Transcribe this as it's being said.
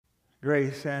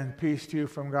Grace and peace to you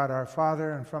from God our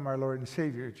Father and from our Lord and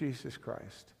Savior, Jesus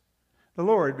Christ. The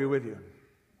Lord be with you.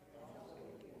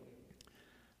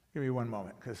 Give me one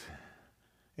moment because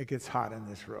it gets hot in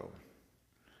this robe.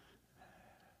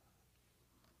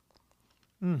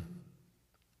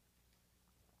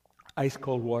 Ice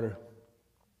cold water.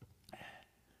 Do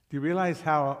you realize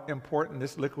how important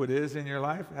this liquid is in your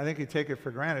life? I think you take it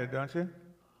for granted, don't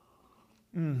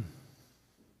you?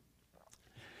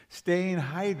 Staying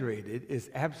hydrated is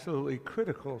absolutely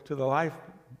critical to the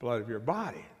lifeblood of your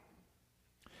body.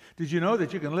 Did you know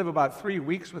that you can live about 3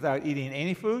 weeks without eating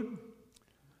any food?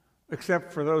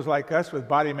 Except for those like us with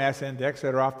body mass index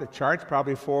that are off the charts,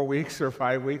 probably 4 weeks or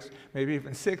 5 weeks, maybe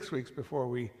even 6 weeks before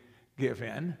we give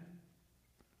in.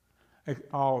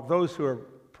 All those who are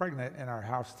pregnant in our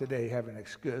house today have an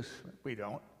excuse. We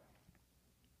don't.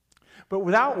 But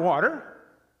without water,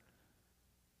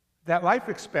 that life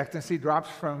expectancy drops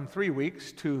from 3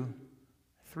 weeks to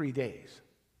 3 days.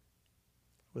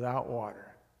 Without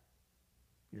water,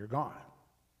 you're gone.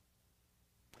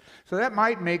 So that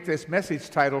might make this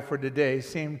message title for today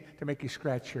seem to make you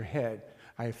scratch your head.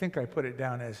 I think I put it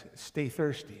down as Stay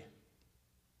Thirsty.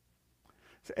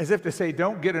 As if to say,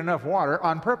 don't get enough water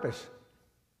on purpose.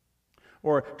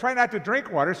 Or try not to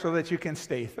drink water so that you can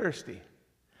stay thirsty.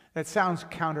 That sounds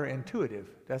counterintuitive,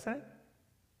 doesn't it?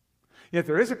 Yet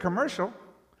there is a commercial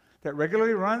that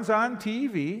regularly runs on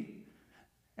TV,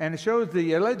 and it shows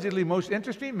the allegedly most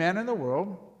interesting man in the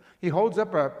world. He holds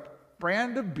up a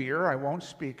brand of beer. I won't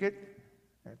speak it.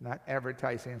 I'm not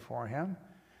advertising for him.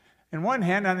 In one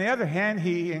hand, on the other hand,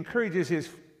 he encourages his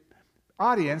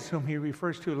audience, whom he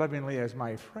refers to lovingly as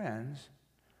my friends,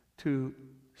 to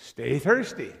stay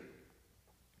thirsty.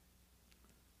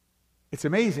 It's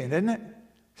amazing, isn't it?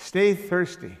 Stay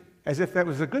thirsty, as if that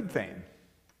was a good thing.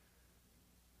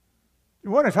 You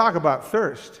want to talk about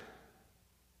thirst?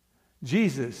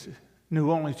 Jesus knew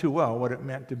only too well what it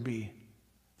meant to be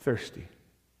thirsty.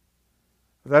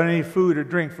 Without any food or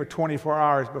drink for 24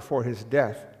 hours before his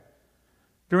death,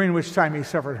 during which time he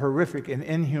suffered horrific and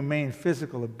inhumane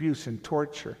physical abuse and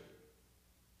torture.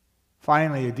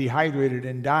 Finally, a dehydrated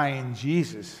and dying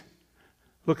Jesus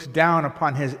looks down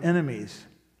upon his enemies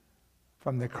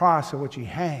from the cross on which he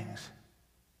hangs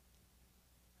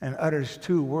and utters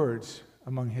 2 words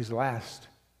among his last,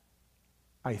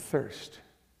 I thirst.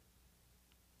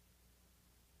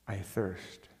 I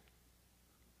thirst.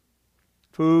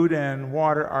 Food and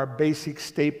water are basic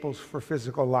staples for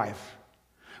physical life.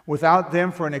 Without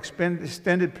them for an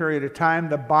extended period of time,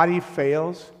 the body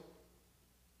fails,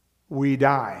 we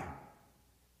die.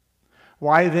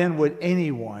 Why then would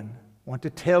anyone want to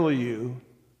tell you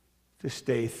to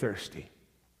stay thirsty?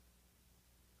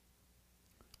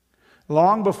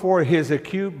 Long before his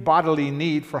acute bodily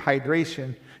need for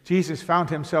hydration, Jesus found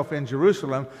himself in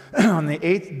Jerusalem on the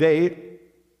 8th day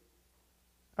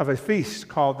of a feast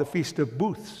called the Feast of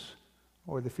Booths,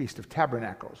 or the Feast of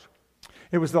Tabernacles.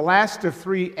 It was the last of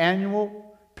 3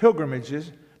 annual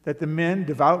pilgrimages that the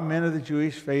devout men of the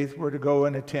Jewish faith, were to go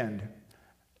and attend.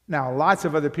 Now, lots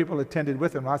of other people attended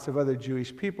with him. Lots of other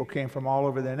Jewish people came from all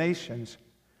over the nations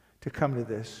to come to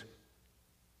this.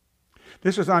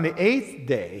 This was on the 8th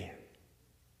day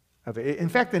of it. In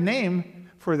fact, the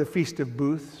name for the Feast of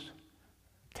Booths,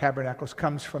 Tabernacles,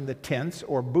 comes from the tents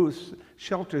or booths,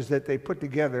 shelters that they put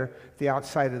together at the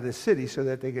outside of the city so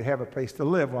that they could have a place to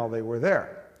live while they were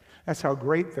there. That's how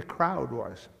great the crowd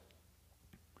was.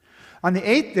 On the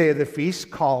 8th day of the feast,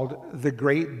 called the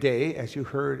Great Day, as you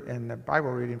heard in the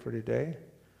Bible reading for today,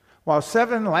 while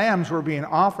 7 lambs were being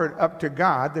offered up to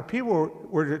God, the people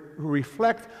were to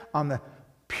reflect on the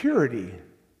purity,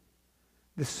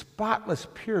 the spotless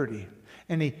purity,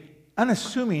 and the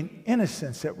unassuming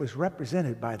innocence that was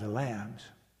represented by the lambs.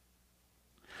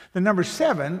 The number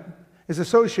 7 is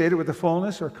associated with the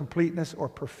fullness or completeness or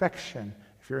perfection,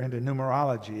 if you're into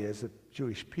numerology, as the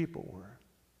Jewish people were.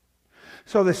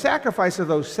 So the sacrifice of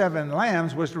those 7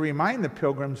 lambs was to remind the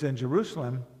pilgrims in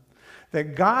Jerusalem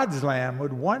that God's lamb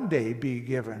would one day be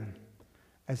given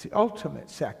as the ultimate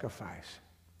sacrifice,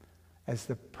 as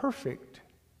the perfect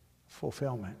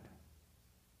fulfillment.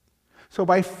 So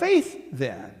by faith,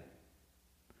 then,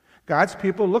 God's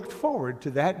people looked forward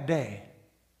to that day,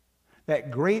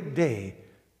 that great day,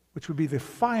 which would be the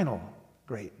final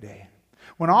great day,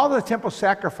 when all the temple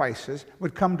sacrifices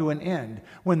would come to an end,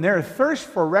 when their thirst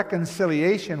for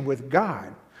reconciliation with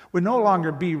God would no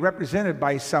longer be represented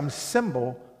by some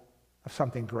symbol of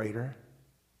something greater,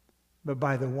 but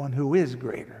by the one who is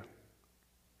greater,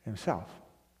 himself.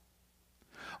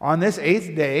 On this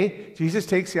 8th day, Jesus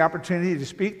takes the opportunity to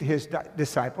speak to his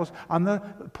disciples on the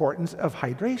importance of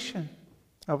hydration,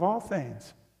 of all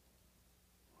things.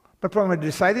 but from a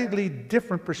decidedly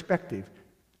different perspective.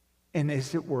 And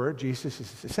as it were, Jesus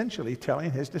is essentially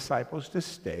telling his disciples to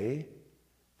stay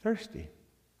thirsty.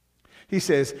 He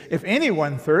says, "If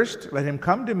anyone thirsts, let him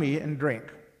come to me and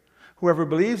drink. Whoever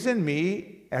believes in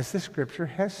me, as the scripture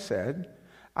has said,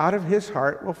 out of his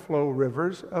heart will flow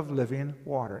rivers of living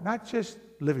water." Not just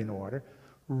living water,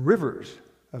 rivers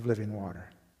of living water.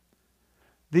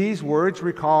 These words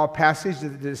recall a passage that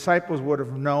the disciples would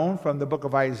have known from the book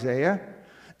of Isaiah.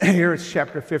 Here it's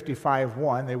chapter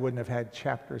 55:1. They wouldn't have had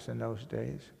chapters in those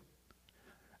days.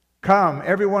 "Come,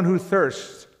 everyone who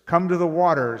thirsts, come to the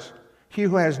waters. He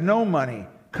who has no money,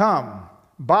 come,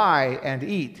 buy and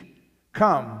eat.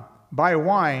 Come, buy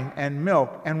wine and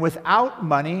milk, and without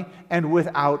money and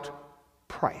without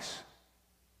price."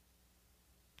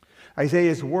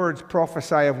 Isaiah's words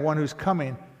prophesy of one who's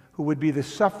coming, who would be the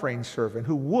suffering servant,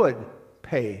 who would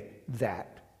pay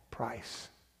that price.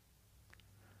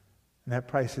 And that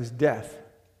price is death,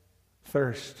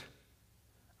 thirst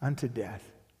unto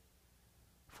death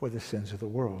for the sins of the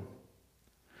world.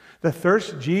 The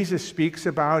thirst Jesus speaks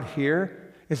about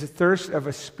here is a thirst of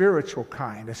a spiritual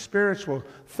kind, a spiritual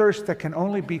thirst that can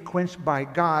only be quenched by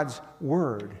God's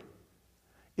word.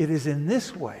 It is in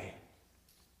this way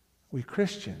we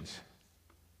Christians,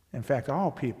 in fact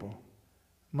all people,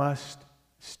 must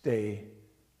stay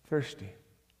thirsty.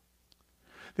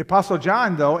 The Apostle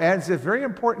John, though, adds a very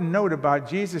important note about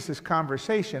Jesus'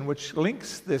 conversation, which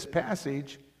links this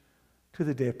passage to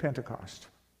the day of Pentecost.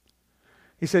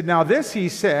 He said, "Now this he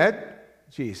said,"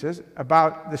 Jesus,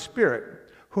 "about the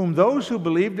Spirit, whom those who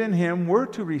believed in him were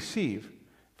to receive.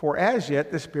 For as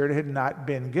yet the Spirit had not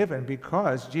been given,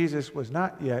 because Jesus was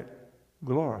not yet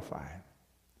glorified."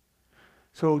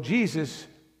 So Jesus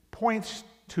points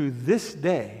to this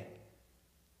day,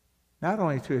 not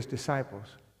only to his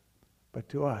disciples, but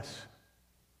to us,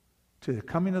 to the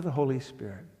coming of the Holy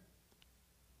Spirit.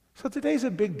 So today's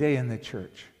a big day in the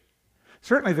church.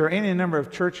 Certainly there are any number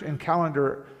of church and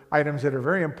calendar items that are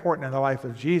very important in the life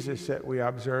of Jesus that we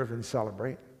observe and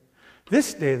celebrate.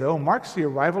 This day, though, marks the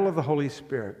arrival of the Holy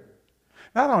Spirit.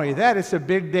 Not only that, it's a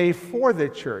big day for the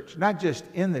church, not just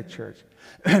in the church.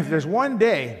 If there's one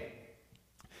day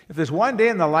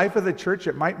in the life of the church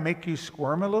that might make you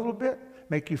squirm a little bit,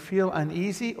 make you feel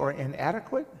uneasy or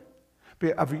inadequate,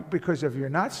 because of your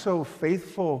not so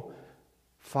faithful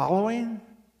following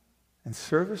and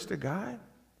service to God,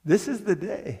 this is the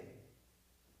day.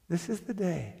 This is the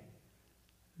day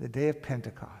of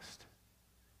Pentecost.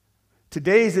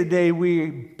 Today is the day we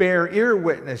bear ear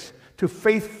witness to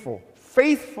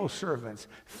faithful servants,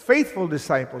 faithful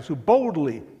disciples who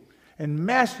boldly and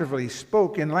masterfully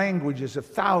spoke in languages of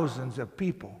thousands of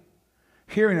people,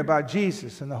 hearing about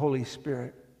Jesus and the Holy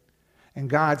Spirit and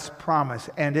God's promise.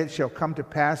 "And it shall come to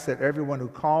pass that everyone who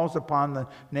calls upon the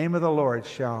name of the Lord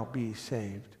shall be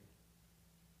saved."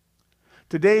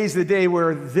 Today is the day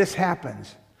where this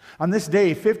happens. On this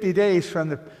day, 50 days from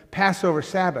the Passover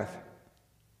Sabbath,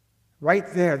 right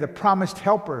there, the promised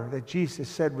helper that Jesus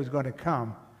said was going to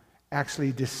come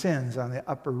actually descends on the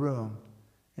upper room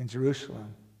in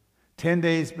Jerusalem. 10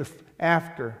 days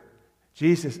after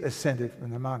Jesus ascended from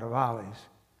the Mount of Olives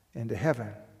into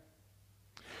heaven.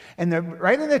 And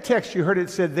right in the text, you heard it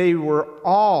said they were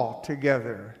all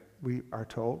together, we are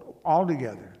told, all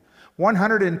together.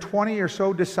 120 or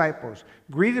so disciples,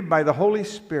 greeted by the Holy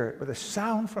Spirit with a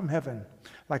sound from heaven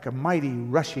like a mighty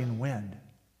rushing wind.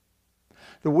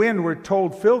 The wind, we're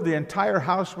told, filled the entire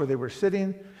house where they were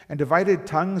sitting, and divided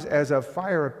tongues as of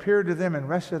fire appeared to them and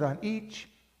rested on each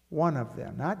one of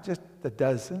them. Not just the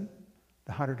dozen,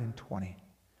 the 120.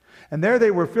 And there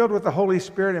they were filled with the Holy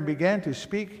Spirit and began to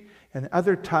speak in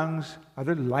other tongues,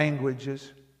 other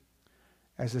languages,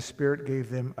 as the Spirit gave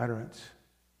them utterance.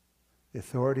 The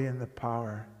authority and the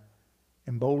power,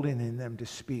 emboldening them to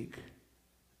speak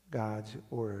God's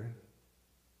word.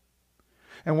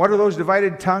 And what do those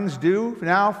divided tongues do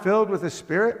now, filled with the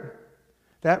Spirit?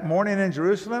 That morning in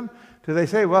Jerusalem, do they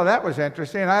say, "Well, that was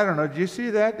interesting. I don't know. Did you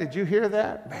see that? Did you hear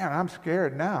that? Man, I'm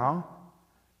scared now."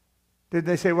 Did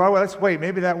they say, well, let's wait.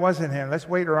 Maybe that wasn't him. Let's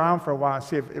wait around for a while and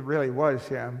see if it really was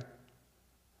him.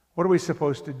 What are we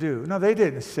supposed to do? No, they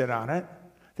didn't sit on it.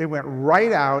 They went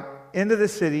right out into the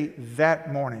city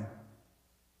that morning.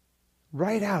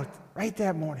 Right out, right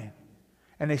that morning.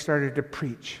 And they started to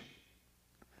preach.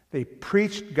 They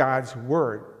preached God's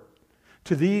word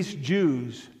to these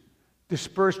Jews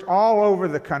dispersed all over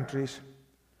the countries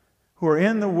who are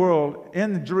in the world,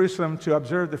 in Jerusalem, to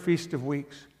observe the Feast of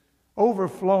Weeks,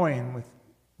 overflowing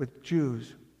with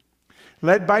Jews.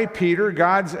 Led by Peter,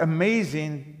 God's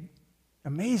amazing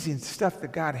stuff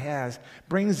that God has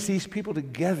brings these people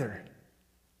together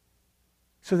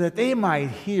so that they might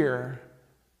hear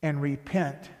and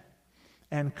repent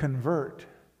and convert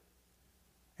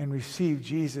and receive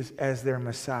Jesus as their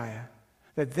Messiah,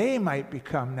 that they might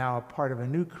become now a part of a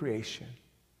new creation,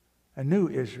 a new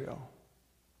Israel,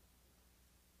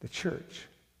 the church.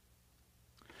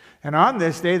 And on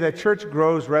this day, the church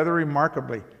grows rather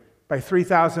remarkably, by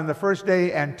 3,000 the first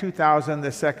day and 2,000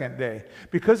 the second day,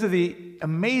 because of the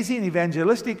amazing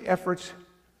evangelistic efforts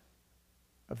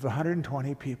of the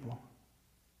 120 people.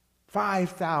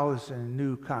 5,000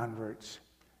 new converts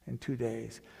in 2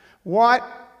 days.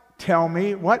 Tell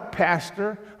me, what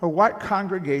pastor or what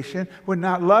congregation would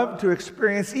not love to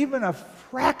experience even a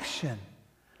fraction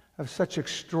of such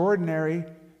extraordinary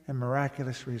and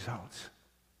miraculous results?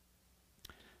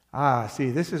 See,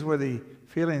 this is where the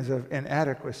feelings of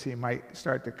inadequacy might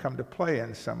start to come to play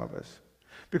in some of us.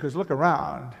 Because look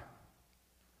around.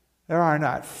 There are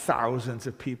not thousands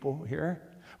of people here.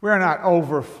 We are not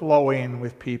overflowing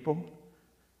with people.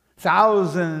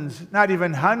 Thousands, not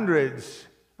even hundreds,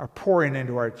 are pouring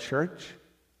into our church.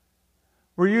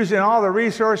 We're using all the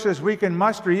resources we can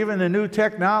muster, even the new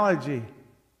technology.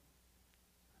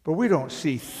 But we don't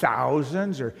see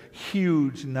thousands or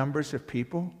huge numbers of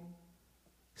people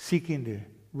seeking to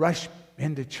rush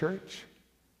into church,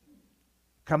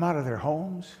 come out of their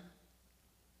homes,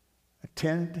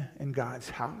 attend in God's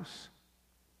house.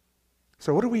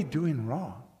 So what are we doing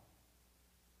wrong?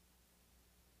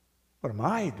 What am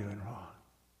I doing wrong?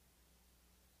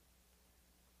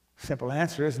 Simple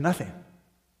answer is nothing.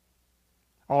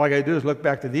 All I got to do is look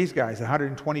back to these guys,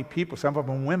 120 people, some of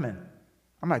them women.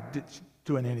 I'm not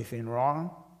doing anything wrong.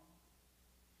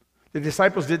 The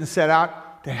disciples didn't set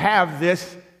out to have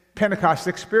this Pentecost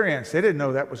experience. They didn't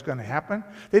know that was going to happen.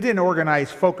 They didn't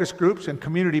organize focus groups and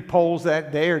community polls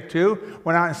that day or two.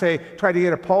 Went out and try to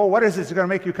get a poll. What is this going to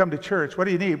make you come to church? What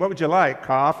do you need? What would you like?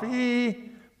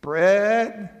 Coffee?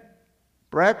 Bread?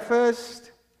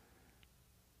 Breakfast?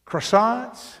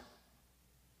 Croissants?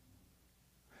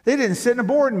 They didn't sit in a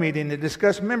board meeting to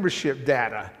discuss membership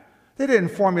data. They didn't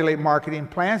formulate marketing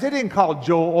plans. They didn't call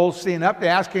Joel Osteen up to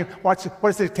ask him, what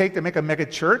does it take to make a mega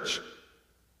church?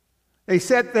 They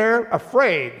sat there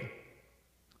afraid,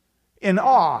 in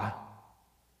awe,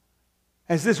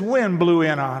 as this wind blew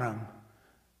in on them.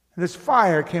 And this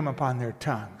fire came upon their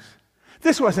tongues.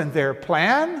 This wasn't their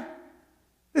plan.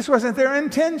 This wasn't their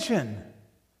intention.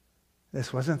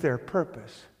 This wasn't their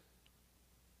purpose.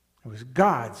 It was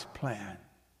God's plan,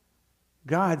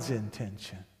 God's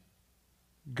intention,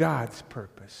 God's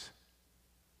purpose.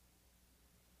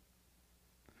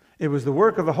 It was the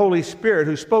work of the Holy Spirit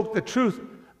who spoke the truth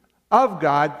of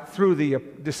God through the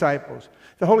disciples.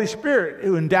 The Holy Spirit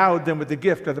who endowed them with the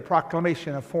gift of the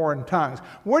proclamation of foreign tongues.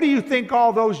 Where do you think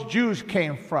all those Jews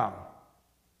came from?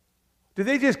 Did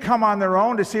they just come on their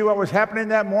own to see what was happening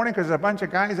that morning because a bunch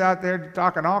of guys out there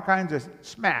talking all kinds of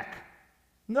smack?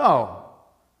 No.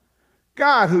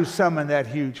 God who summoned that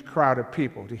huge crowd of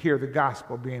people to hear the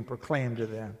gospel being proclaimed to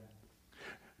them.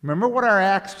 Remember what our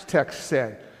Acts text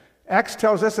said. Acts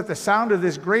tells us that the sound of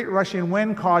this great rushing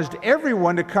wind caused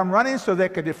everyone to come running so they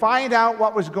could find out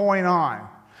what was going on.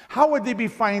 How would they be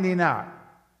finding out?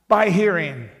 By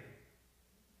hearing.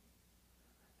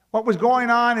 What was going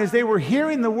on is they were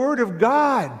hearing the word of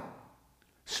God,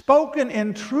 spoken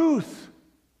in truth.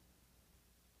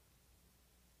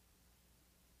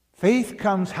 Faith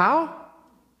comes how?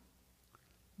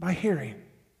 By hearing.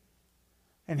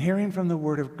 And hearing from the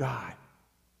word of God.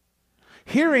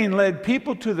 Hearing led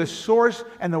people to the source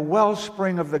and the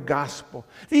wellspring of the gospel.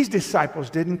 These disciples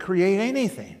didn't create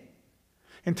anything.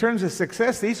 In terms of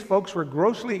success, these folks were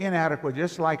grossly inadequate,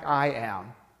 just like I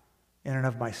am, in and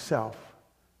of myself,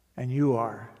 and you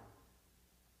are,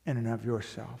 in and of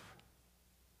yourself.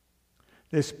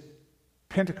 This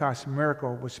Pentecost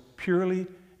miracle was purely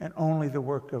and only the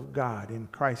work of God in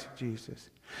Christ Jesus.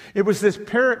 It was this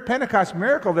Pentecost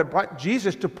miracle that brought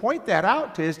Jesus to point that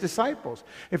out to his disciples.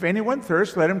 If anyone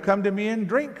thirsts, let him come to me and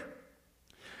drink.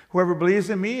 Whoever believes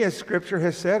in me, as Scripture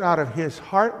has said, out of his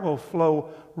heart will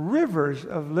flow rivers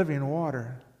of living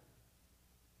water.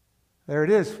 There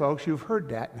it is, folks. You've heard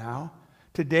that now.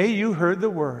 Today you heard the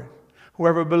word.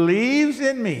 Whoever believes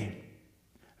in me,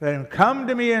 let him come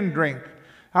to me and drink.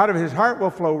 Out of his heart will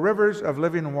flow rivers of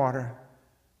living water.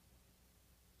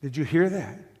 Did you hear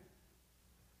that?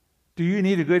 Do you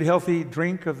need a good, healthy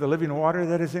drink of the living water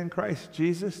that is in Christ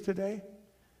Jesus today?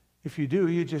 If you do,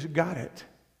 you just got it.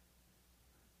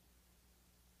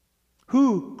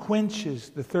 Who quenches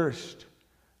the thirst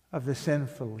of the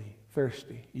sinfully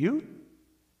thirsty? You?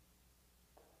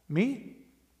 Me?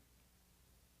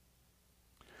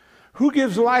 Who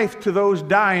gives life to those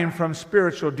dying from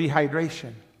spiritual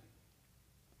dehydration?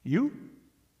 You?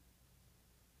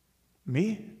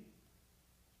 Me?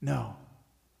 No.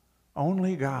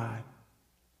 Only God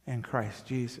and Christ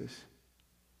Jesus.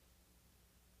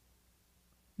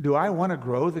 Do I want to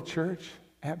grow the church?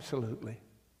 Absolutely.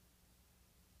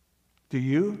 Do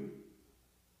you?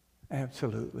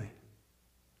 Absolutely.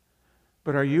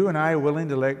 But are you and I willing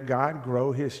to let God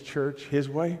grow His church His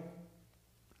way?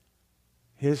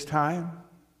 His time?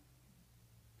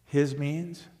 His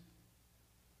means?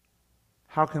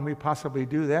 How can we possibly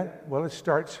do that? Well, it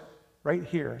starts right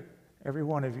here, every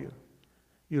one of you.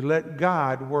 You let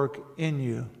God work in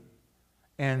you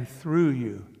and through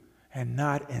you and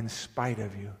not in spite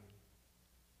of you.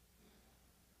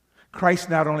 Christ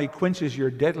not only quenches your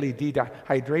deadly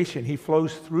dehydration, He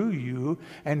flows through you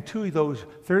and to those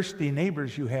thirsty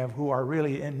neighbors you have who are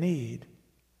really in need,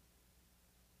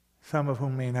 some of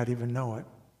whom may not even know it.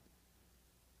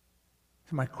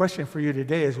 So my question for you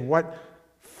today is, what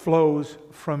flows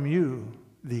from you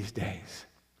these days?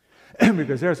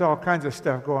 Because there's all kinds of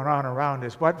stuff going on around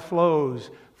us. What flows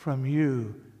from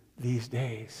you these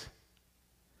days?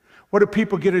 What do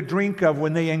people get a drink of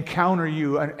when they encounter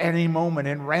you at any moment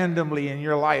and randomly in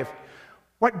your life?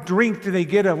 What drink do they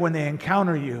get of when they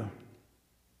encounter you?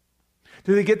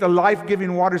 Do they get the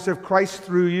life-giving waters of Christ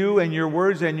through you and your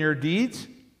words and your deeds?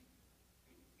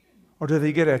 Or do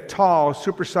they get a tall,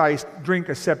 supersized drink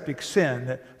of septic sin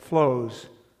that flows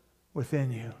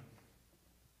within you?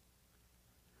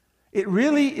 It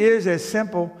really is as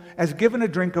simple as giving a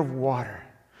drink of water,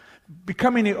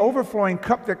 becoming the overflowing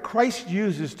cup that Christ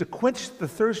uses to quench the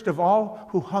thirst of all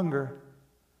who hunger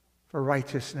for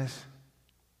righteousness.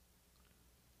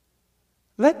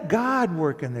 Let God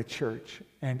work in the church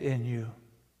and in you.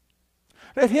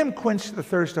 Let Him quench the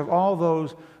thirst of all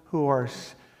those who are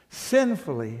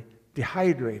sinfully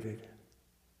dehydrated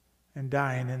and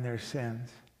dying in their sins.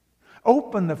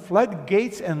 Open the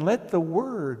floodgates and let the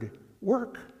Word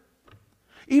work.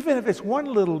 Even if it's one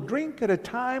little drink at a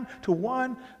time to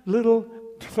one little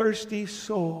thirsty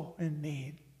soul in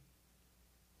need.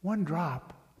 One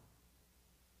drop.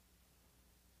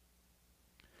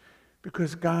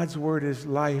 Because God's Word is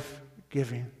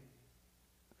life-giving.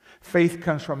 Faith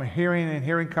comes from hearing, and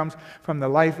hearing comes from the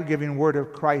life-giving Word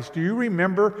of Christ. Do you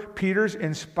remember Peter's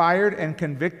inspired and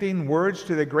convicting words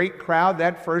to the great crowd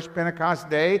that first Pentecost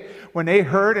day? When they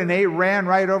heard and they ran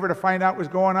right over to find out what was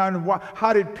going on.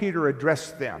 How did Peter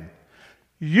address them?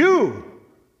 You,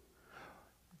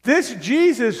 this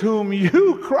Jesus whom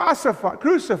you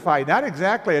crucified. Not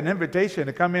exactly an invitation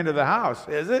to come into the house,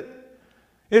 is it?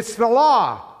 It's the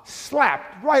law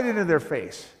slapped right into their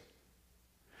face.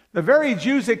 The very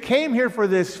Jews that came here for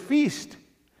this feast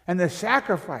and the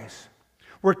sacrifice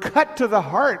were cut to the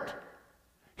heart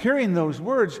hearing those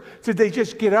words. Did they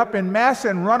just get up en masse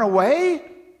and run away?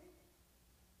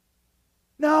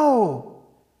 No.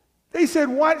 They said,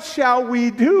 "What shall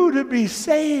we do to be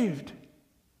saved?"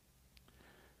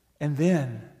 And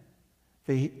then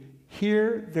they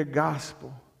hear the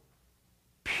gospel,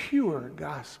 pure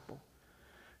gospel.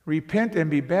 Repent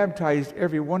and be baptized,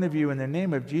 every one of you, in the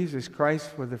name of Jesus Christ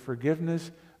for the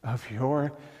forgiveness of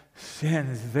your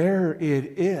sins. There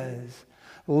it is.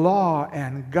 Law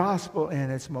and gospel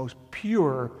in its most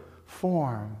pure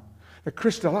form. The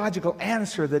Christological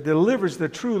answer that delivers the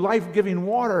true life-giving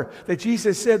water that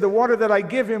Jesus said, the water that I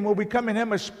give him will become in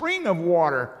him a spring of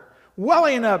water,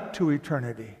 welling up to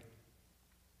eternity.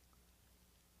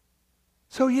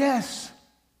 So yes,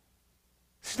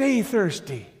 stay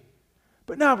thirsty.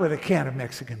 But not with a can of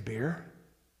Mexican beer.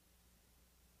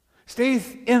 Stay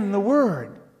in the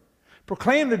Word.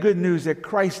 Proclaim the good news that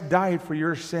Christ died for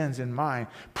your sins and mine.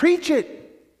 Preach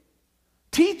it.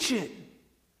 Teach it.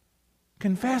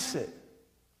 Confess it.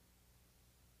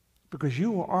 Because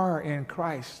you are in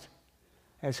Christ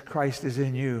as Christ is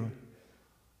in you.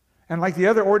 And like the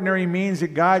other ordinary means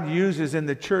that God uses in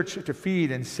the church to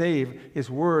feed and save His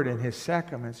Word and His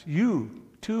sacraments, you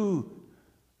too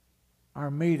are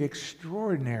made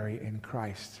extraordinary in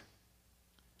Christ.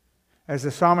 As the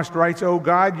psalmist writes, "O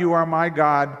God, you are my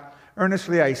God.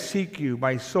 Earnestly I seek you.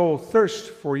 My soul thirsts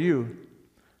for you.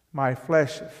 My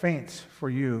flesh faints for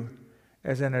you,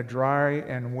 as in a dry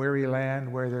and weary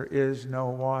land where there is no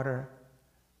water."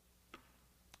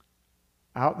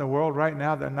 Out in the world right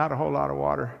now, there's not a whole lot of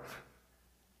water.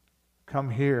 Come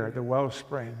here, the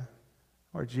wellspring,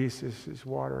 where Jesus'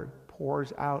 water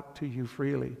pours out to you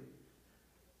freely.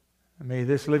 And may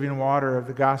this living water of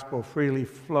the gospel freely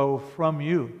flow from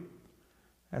you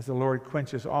as the Lord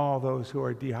quenches all those who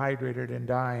are dehydrated and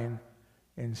dying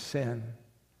in sin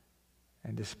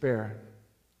and despair.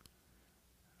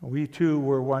 We too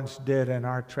were once dead in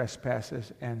our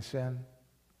trespasses and sin,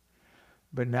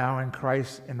 but now in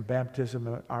Christ, in the baptism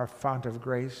of our fount of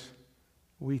grace,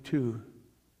 we too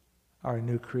are a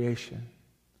new creation.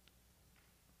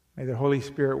 May the Holy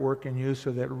Spirit work in you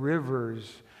so that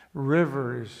rivers,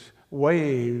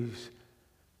 waves,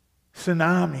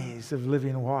 tsunamis of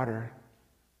living water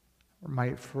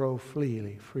might flow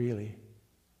freely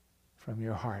from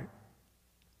your heart.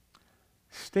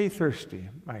 Stay thirsty,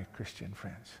 my Christian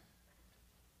friends.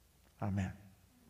 Amen.